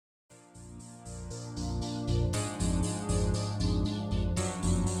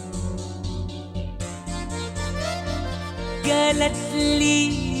قالت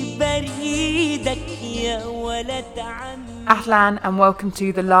لي بريدك يا ولد عم. Ahlan and welcome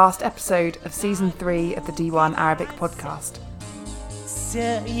to the last episode of season 3 of the D1 Arabic podcast.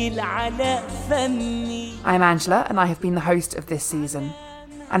 سايل على فمي. I'm Angela and I have been the host of this season.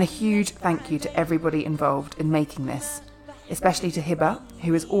 And a huge thank you to everybody involved in making this, especially to Hiba,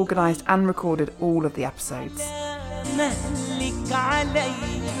 who has organised and recorded all of the episodes.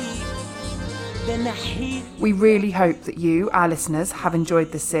 We really hope that you, our listeners, have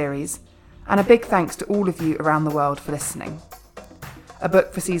enjoyed this series, and a big thanks to all of you around the world for listening. A book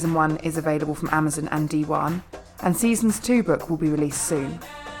for season 1 is available from Amazon and D1, and season's 2 book will be released soon.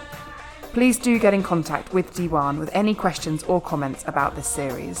 Please do get in contact with D1 with any questions or comments about this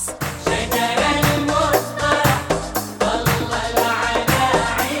series.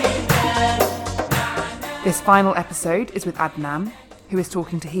 This final episode is with Adnan, who is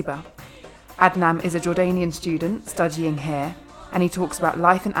talking to Hiba. Adnan is a Jordanian student studying here, and he talks about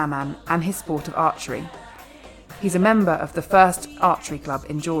life in Amman and his sport of archery. He's a member of the first archery club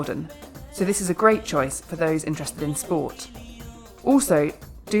in Jordan, so this is a great choice for those interested in sport. Also,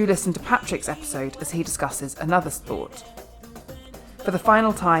 do listen to Patrick's episode as he discusses another sport. For the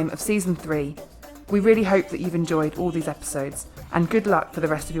final time of season 3, we really hope that you've enjoyed all these episodes, and good luck for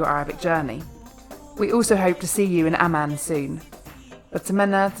the rest of your Arabic journey. We also hope to see you in Amman soon.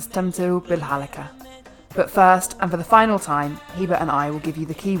 بتمنى تستمتعوا بالحلقة. But first, and for the final time, Hiba and I will give you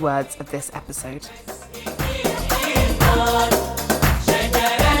the key words of this episode.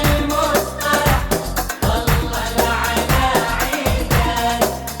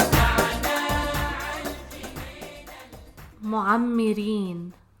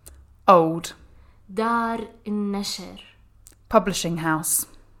 معمرين. Old. دار النشر. Publishing house.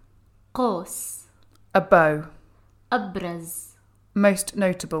 قوس. A bow. أبرز. Most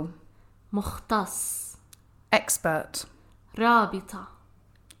notable. مختص. Expert. رابطة.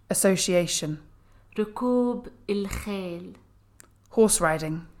 Association. ركوب الخيل. Horse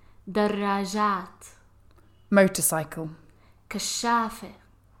riding. دراجات. Motorcycle. كشافة.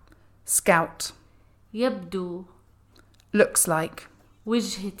 Scout. يبدو. Looks like.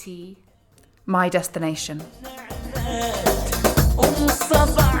 وجهتي. My destination.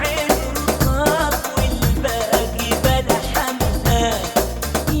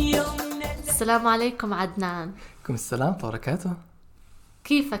 السلام عليكم عدنان. عليكم السلام وبركاته.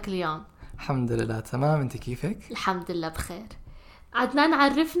 كيفك اليوم؟ الحمد لله تمام، انت كيفك؟ الحمد لله بخير. عدنان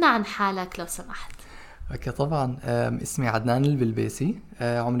عرفنا عن حالك لو سمحت. اوكي طبعا، اسمي عدنان البلبيسي،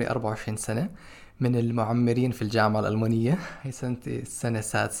 عمري 24 سنة، من المعمرين في الجامعة الألمانية. هي سنتي السنة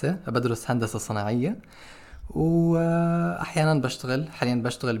السادسة، بدرس هندسة صناعية، وأحيانا حاليا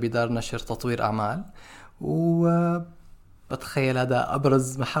بشتغل بدار نشر تطوير أعمال، بتخيل هذا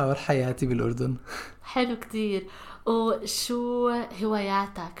أبرز محاور حياتي بالأردن. حلو كتير. وشو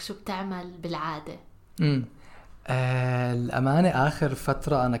هواياتك؟ شو بتعمل بالعادة؟ الأمانة آخر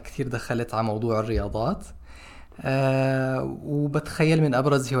فترة أنا كثير دخلت على موضوع الرياضات، وبتخيل من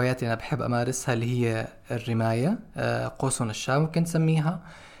أبرز هواياتي أنا بحب أمارسها اللي هي الرماية، قوس ونشام ممكن نسميها.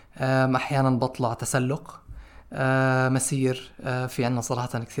 أحيانا بطلع تسلق، مسير. في عنا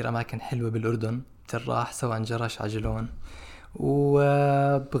صراحة كثير أماكن حلوة بالأردن تراح، سواء جرش عجلون.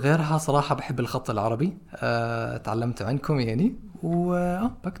 وبغيرها صراحة بحب الخط العربي، تعلمت عنكم يعني،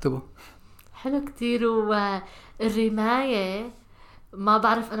 وبكتبه. حلو كتير. والرماية ما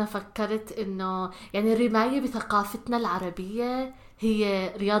بعرف، أنا فكرت إنه يعني الرماية بثقافتنا العربية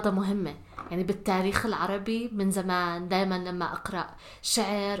هي رياضة مهمة، يعني بالتاريخ العربي من زمان دايما لما أقرأ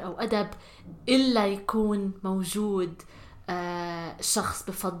شعر أو أدب إلا يكون موجود شخص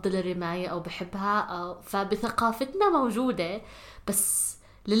بفضل الرماية أو بحبها، فبثقافتنا موجودة. بس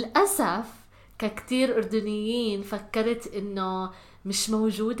للأسف ككتير أردنيين فكرت إنه مش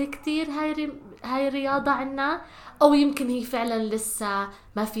موجودة كتير هاي الرياضة عنا، أو يمكن هي فعلا لسه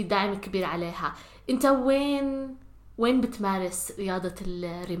ما في دعم كبير عليها. أنت وين بتمارس رياضة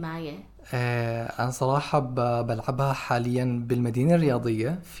الرماية؟ أنا صراحة بلعبها حاليا بالمدينة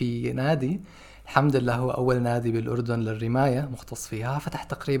الرياضية في نادي، الحمد لله هو أول نادي بالأردن للرماية مختص فيها، فتح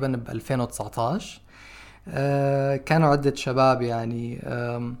تقريبا ب 2019. كانوا عدة شباب يعني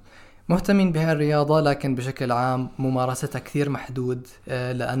مهتمين بها الرياضة، لكن بشكل عام ممارستها كثير محدود،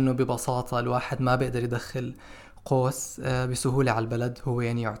 لأنه ببساطة الواحد ما بيقدر يدخل قوس بسهولة على البلد، هو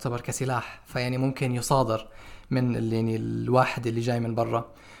يعني يعتبر كسلاح، فيعني ممكن يصادر من يعني الواحد اللي جاي من برا.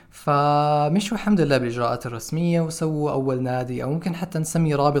 فمشوا الحمد لله بالإجراءات الرسمية وسووا أول نادي، أو ممكن حتى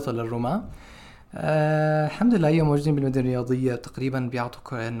نسمي رابطة للرماة. الحمد لله أيام موجودين بالمدينة الرياضية تقريبا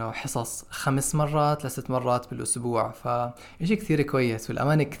بيعطوا إنه حصص 5 مرات ل6 مرات بالأسبوع، فإشي كثير كويس،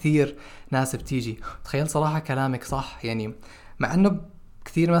 والأمانة كثير ناس بتيجي. تخيل صراحة كلامك صح، يعني مع إنه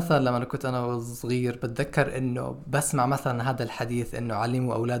كثير مثلا لما كنت أنا صغير بتذكر إنه بسمع مثلا هذا الحديث إنه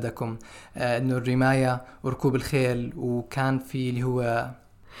علموا أولادكم إنه الرماية وركوب الخيل، وكان في اللي هو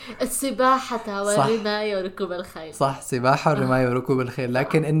السباحة والرماية وركوب الخيل. صح، سباحة والرماية وركوب الخيل،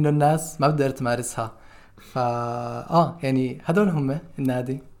 لكن إنه الناس ما بتقدر تمارسها. يعني هدول هم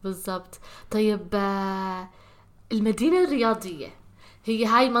النادي بالضبط. طيب المدينة الرياضية هي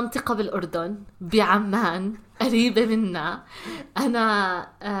هاي منطقة بالأردن بعمان قريبة منا. أنا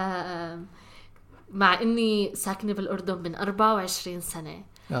مع إني ساكنة بالأردن من 24 سنة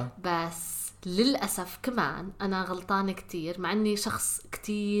بس للأسف كمان أنا غلطانة كتير، مع إني شخص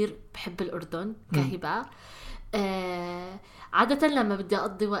كتير بحب الأردن كهبة. عادة لما بدي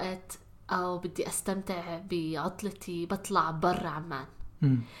أقضي وقت أو بدي أستمتع بعطلتي بطلع برا عمان.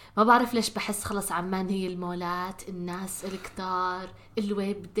 ما بعرف ليش بحس خلص عمان هي المولات، الناس الكتار،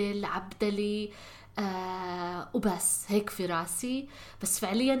 الويبدة، العبدلي، وبس هيك في راسي. بس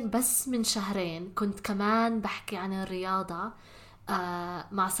فعليا بس من شهرين كنت كمان بحكي عن الرياضة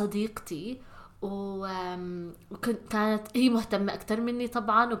مع صديقتي، وكانت هي مهتمة أكتر مني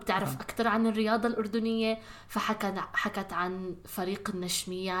طبعا وبتعرف أكتر عن الرياضة الأردنية، فحكت عن فريق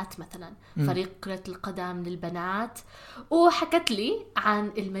النشميات مثلا، فريق كرة القدم للبنات، وحكت لي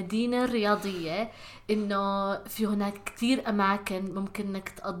عن المدينة الرياضية إنه في هناك كتير أماكن ممكن إنك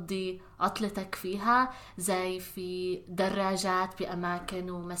تقضي عطلتك فيها، زي في دراجات بأماكن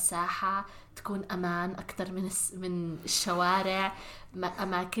ومساحة تكون أمان أكتر من الشوارع،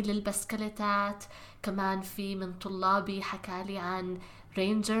 أماكن للبسكليتات. كمان في من طلابي حكالي عن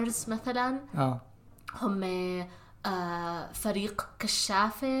رينجرز مثلا، هم فريق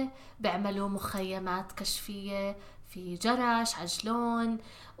كشافة بيعملوا مخيمات كشفية في جرش عجلون،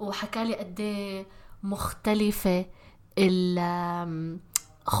 وحكالي قديه مختلفة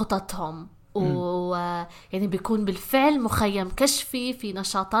خططهم، ويعني بيكون بالفعل مخيم كشفي في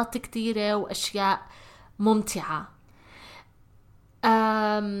نشاطات كتيرة وأشياء ممتعة.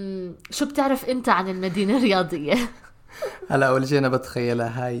 شو بتعرف أنت عن المدينة الرياضية؟ هلا أول شيء أنا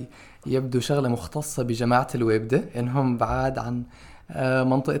بتخيلها هاي يبدو شغلة مختصة بجماعة الويبدة، إنهم بعاد عن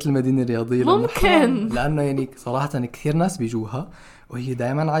منطقة المدينة الرياضية ممكن، لأنه يعني صراحة كثير ناس بيجوها، وهي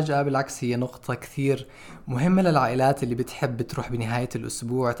دائما عجقة. بالعكس هي نقطة كثير مهمة للعائلات اللي بتحب تروح بنهاية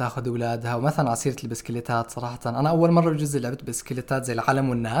الأسبوع تاخذ أولادها. ومثلا عصيرة البسكليتات، صراحة أنا أول مرة بجوز لعبت بسكليتات زي العالم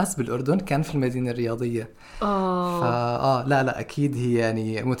والناس بالأردن كان في المدينة الرياضية. لا أكيد هي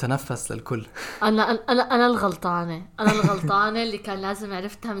يعني متنفس للكل. أنا الغلطانة اللي كان لازم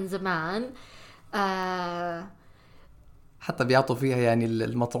عرفتها من زمان. حتى بيعطوا فيها يعني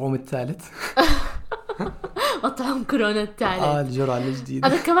المطعوم الثالث. مطعم كورونا الثالث. الجرعة الجديدة.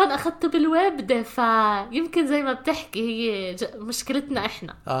 أنا كمان أخذته بالويبدة، فيمكن زي ما بتحكي هي مشكلتنا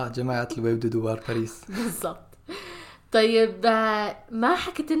إحنا. جماعة الويبدة دوار باريس. بالضبط. طيب ما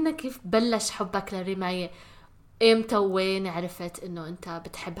حكيت لنا كيف بلش حبك للرماية؟ إمتى وين عرفت إنه أنت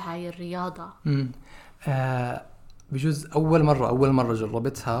بتحب هاي الرياضة؟ بجوز أول مرة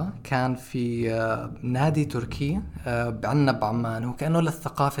جربتها كان في نادي تركي عنا بعمان، هو كأنه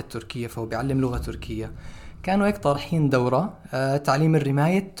للثقافة التركية، فهو بيعلم لغة تركية. كانوا هيك طارحين دورة تعليم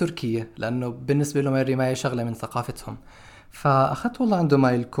الرماية التركية، لأنه بالنسبة لهم الرماية شغلة من ثقافتهم. فأخذت والله عنده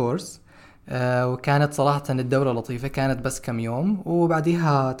ماي الكورس، وكانت صراحة الدورة لطيفة، كانت بس كم يوم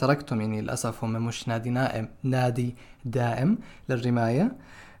وبعديها تركتهم. يعني للأسف هم مش نادي دائم للرماية.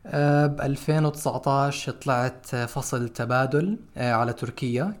 ب 2019 طلعت فصل تبادل على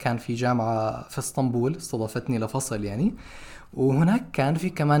تركيا، كان في جامعة في اسطنبول استضافتني لفصل يعني، وهناك كان في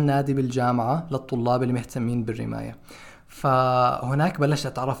كمان نادي بالجامعة للطلاب اللي مهتمين بالرماية. فهناك بلشت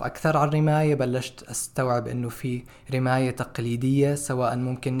أتعرف أكثر عن الرماية، بلشت أستوعب أنه في رماية تقليدية، سواء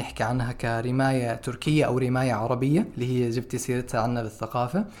ممكن نحكي عنها كرماية تركية أو رماية عربية اللي هي جبتي سيرتها عنا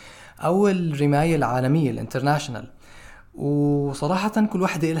بالثقافة، أو الرماية العالمية الانترناشنال. وصراحة كل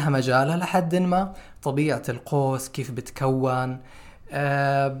واحدة إلها مجالها لحد ما، طبيعة القوس كيف بتكون،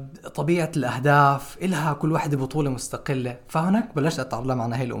 طبيعة الأهداف إلها كل واحدة بطولة مستقلة. فهناك بلشت أتعلم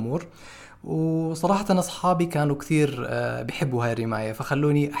عن هاي الأمور، وصراحة أصحابي كانوا كثير بيحبوا هاي الرماية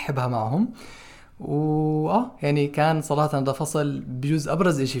فخلوني أحبها معهم. يعني كان صراحة ده فصل بجوز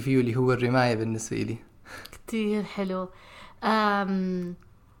أبرز إشي فيه اللي هو الرماية بالنسبة لي. كتير حلو.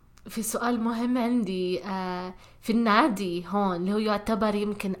 في سؤال مهم عندي، في النادي هون اللي هو يعتبر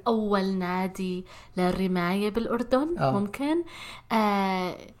يمكن أول نادي للرماية بالأردن. ممكن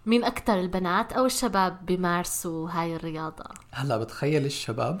مين أكتر البنات أو الشباب بيمارسوا هاي الرياضة؟ هلا بتخيل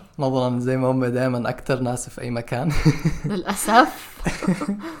الشباب نظرا زي ما هم دائما أكتر ناس في أي مكان للأسف.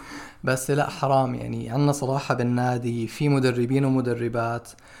 بس لا حرام، يعني عنا صراحة بالنادي في مدربين ومدربات،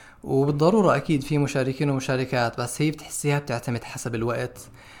 وبالضرورة أكيد في مشاركين ومشاركات، بس هي بتحسيها بتعتمد حسب الوقت.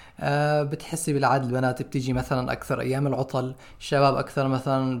 بتحسي بالعادة البنات بتيجي مثلا أكثر أيام العطل، الشباب أكثر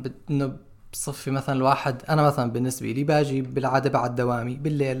مثلا إنه بصفي مثلا الواحد. أنا مثلا بالنسبة لي باجي بالعادة بعد دوامي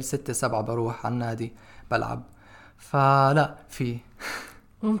بالليل 6-7 بروح على النادي بلعب، فلا في.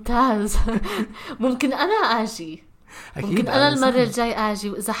 ممتاز. ممكن أنا أجي، ممكن أنا المرة الجاي أجي،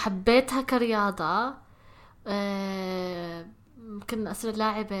 وإذا حبيتها كرياضة ممكن أصير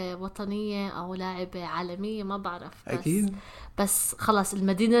لاعبة وطنية أو لاعبة عالمية، ما بعرف. أكيد. بس خلاص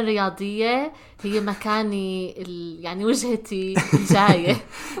المدينة الرياضية هي مكاني يعني وجهتي الجاية.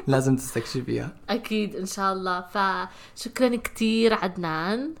 لازم تستكشفيها. أكيد إن شاء الله. فشكرا كتير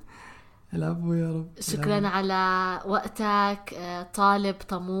عدنان. العفو يا رب. شكرا على وقتك. طالب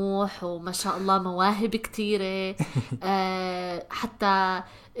طموح وما شاء الله مواهب كتيرة. حتى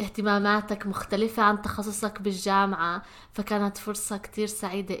اهتماماتك مختلفة عن تخصصك بالجامعة، فكانت فرصة كتير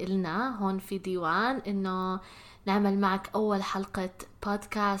سعيدة إلنا هون في ديوان إنه نعمل معك أول حلقة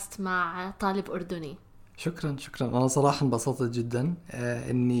بودكاست مع طالب أردني. شكرا. أنا صراحة انبسطت جدا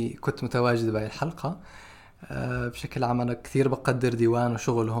إني كنت متواجد بهاي الحلقة. بشكل عام أنا كثير بقدر ديوان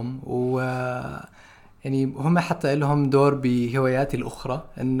وشغلهم، يعني هم حتى لهم دور بهواياتي الأخرى،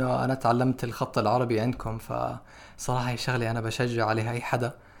 إنه أنا تعلمت الخط العربي عندكم، فصراحة هي شغلة أنا بشجع عليها أي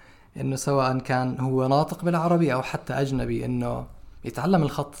حدا، إنه سواء كان هو ناطق بالعربي أو حتى أجنبي، إنه يتعلم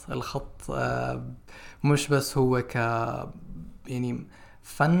الخط مش بس هو يعني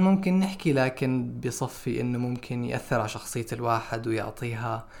فن ممكن نحكي، لكن بصفي إنه ممكن يأثر على شخصية الواحد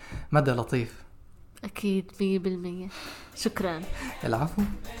ويعطيها مدى لطيف. أكيد 100%. شكرا. العفو.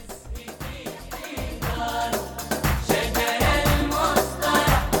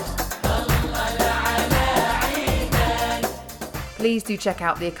 Please do check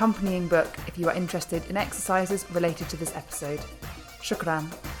out the accompanying book if you are interested in exercises related to this episode. Shukran.